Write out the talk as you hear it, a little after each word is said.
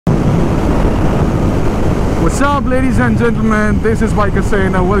What's up, ladies and gentlemen, this is Biker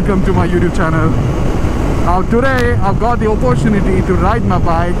Sane and welcome to my YouTube channel. Now today I've got the opportunity to ride my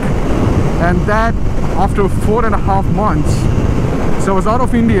bike, and that after 4.5 months. So I was out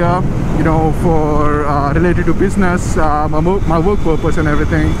of India, you know, for related to business, my work purpose and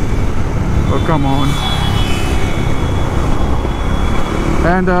everything. Oh, come on.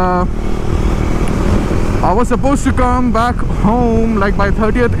 And I was supposed to come back home like by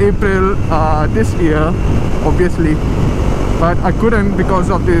 30th April this year, obviously, but I couldn't because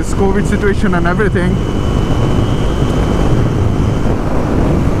of this COVID situation and everything.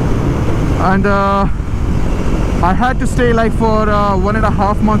 And I had to stay like for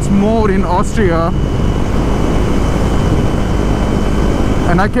 1.5 months more in Austria,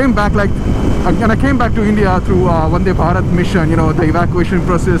 and I came back to India through Vande Bharat mission, you know, the evacuation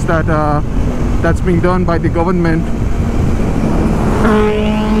process that's being done by the government.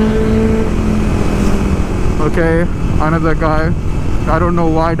 Okay, another guy. I don't know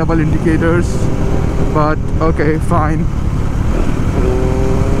why double indicators, but okay, fine.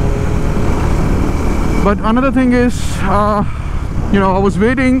 But another thing is, you know, I was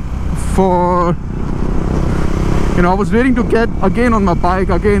waiting to get again on my bike,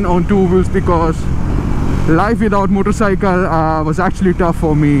 again on two wheels, because life without motorcycle was actually tough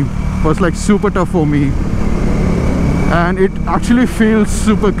for me. Was like super tough for me, and it actually feels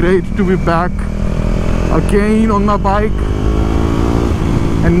super great to be back again on my bike.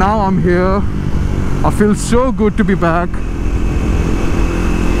 And now I'm here. I feel so good to be back.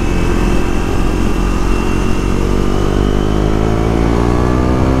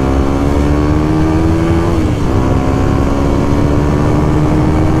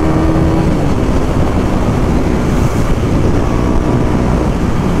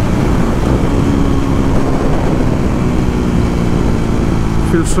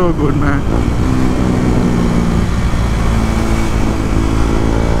 Feels so good, man.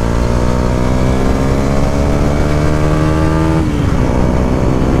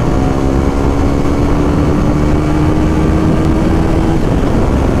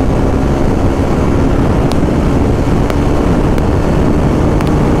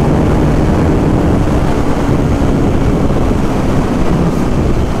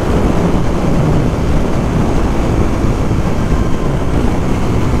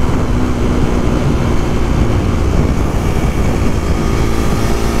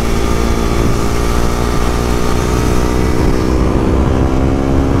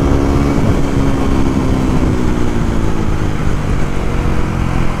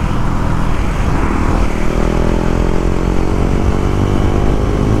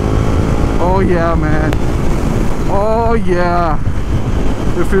 Yeah, man. Oh yeah,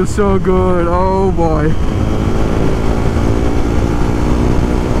 it feels so good. Oh boy.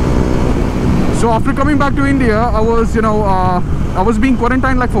 So after coming back to India, I was, you know, I was being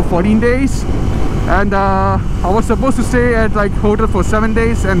quarantined like for 14 days, and I was supposed to stay at like hotel for 7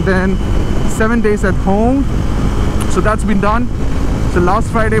 days and then 7 days at home. So that's been done. So last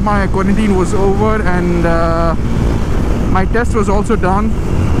Friday my quarantine was over, and my test was also done.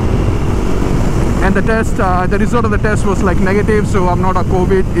 And the test, the result of the test was like negative, so I'm not a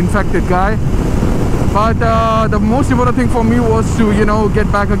COVID infected guy. But the most important thing for me was to, you know, get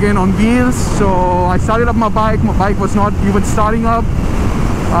back again on wheels. So I started up my bike was not even starting up.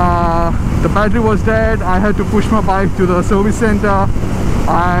 The battery was dead. I had to push my bike to the service center.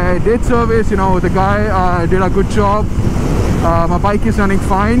 I did service, you know, the guy did a good job. My bike is running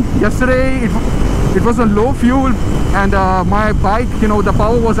fine. Yesterday it was a low fuel, and my bike, you know, the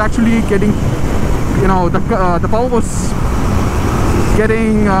power was actually getting, you know, the power was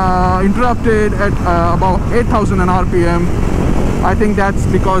getting interrupted at about 8,000 RPM. I think that's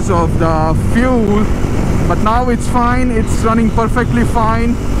because of the fuel, but now it's fine. It's running perfectly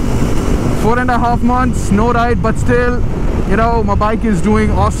fine. 4.5 months, no ride, but still, you know, my bike is doing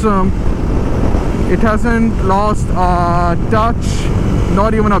awesome. It hasn't lost a touch,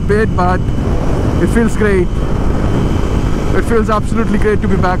 not even a bit, but it feels great. It feels absolutely great to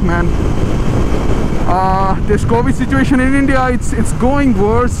be back, man. This COVID situation in India, it's going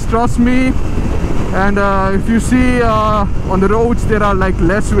worse, trust me. And if you see on the roads there are like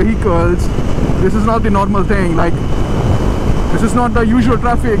less vehicles. This is not the normal thing. Like, this is not the usual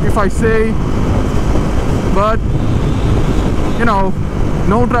traffic, if I say. But you know,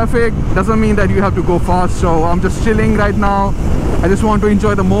 no traffic doesn't mean that you have to go fast. So I'm just chilling right now. I just want to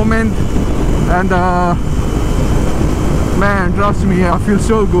enjoy the moment. And man, trust me, I feel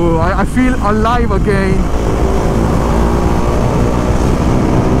so good. I feel alive again.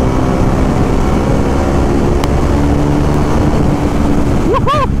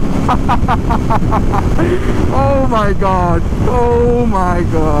 Woohoo! Oh my god, oh my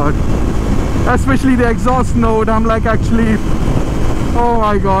god, especially the exhaust note. I'm like, actually, oh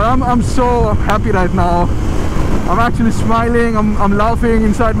my god, I'm so happy right now. I'm actually smiling, I'm laughing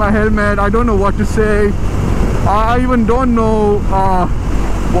inside my helmet. I don't know what to say. I even don't know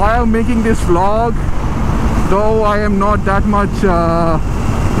why I'm making this vlog, though I am not that much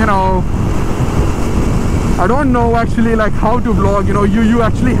you know, I don't know actually like how to vlog. You know, you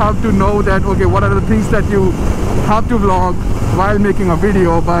actually have to know that, okay, what are the things that you have to vlog while making a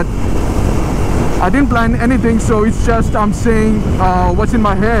video. But I didn't plan anything, so it's just I'm saying what's in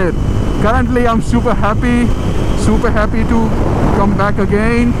my head. Currently I'm super happy to come back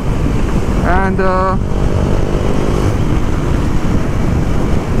again, and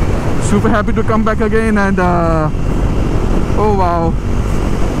super happy to come back again. And oh wow,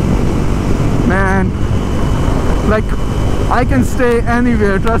 man, like I can stay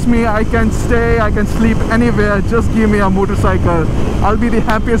anywhere, trust me. I can sleep anywhere. Just give me a motorcycle, I'll be the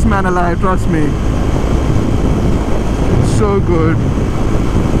happiest man alive, trust me. So good.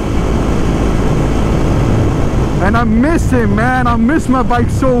 And I miss him, man. I miss my bike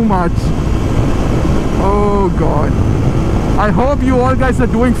so much. Oh god, I hope you all guys are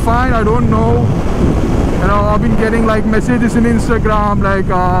doing fine. I don't know, you know, I've been getting like messages in Instagram like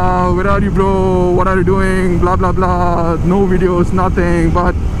where are you, bro, what are you doing, blah blah blah, no videos, nothing.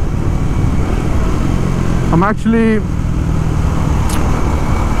 But I'm actually,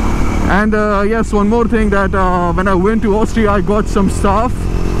 and yes, one more thing, that when I went to Austria, I got some stuff.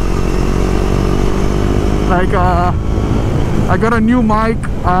 Like I got a new mic,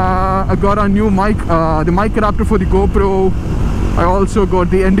 the mic adapter for the GoPro. I also got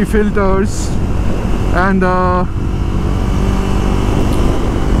the ND filters, and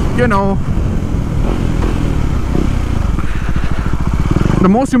you know, the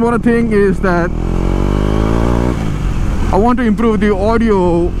most important thing is that I want to improve the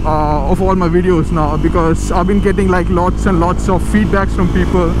audio of all my videos now, because I've been getting like lots and lots of feedbacks from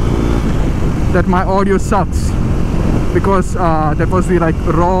people that my audio sucks, because that was the like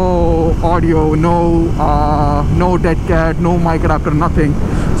raw audio, no dead cat, no mic adapter, nothing.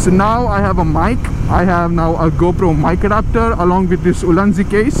 So now I have a mic. I have now a GoPro mic adapter along with this Ulanzi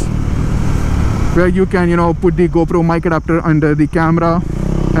case, where you can, you know, put the GoPro mic adapter under the camera,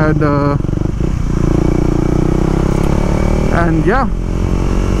 and yeah.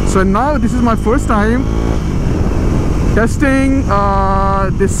 So now this is my first time testing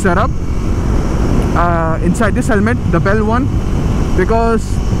this setup inside this helmet, the Bell one, because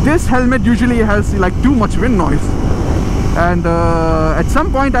this helmet usually has like too much wind noise, and at some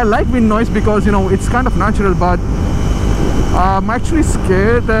point I like wind noise because, you know, it's kind of natural. But I'm actually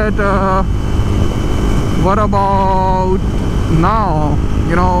scared that what about now,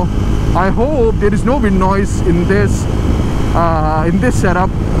 you know. I hope there is no wind noise in this setup,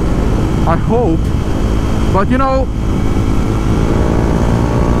 I hope. But you know,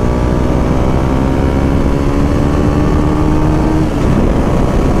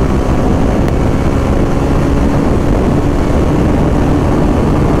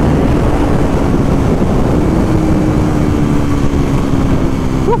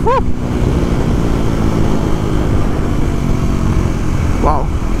 wow.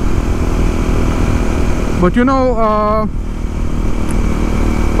 But you know,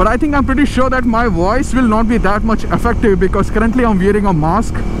 but I think I'm pretty sure that my voice will not be that much effective, because currently I'm wearing a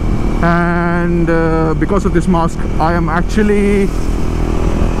mask, and because of this mask I am actually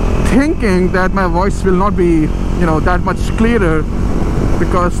thinking that my voice will not be, you know, that much clearer,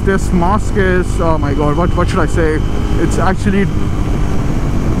 because this mask is, oh my god, what should I say, it's actually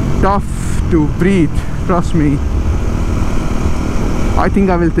tough to breathe, trust me. I think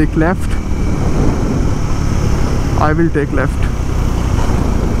I will take left. I will take left.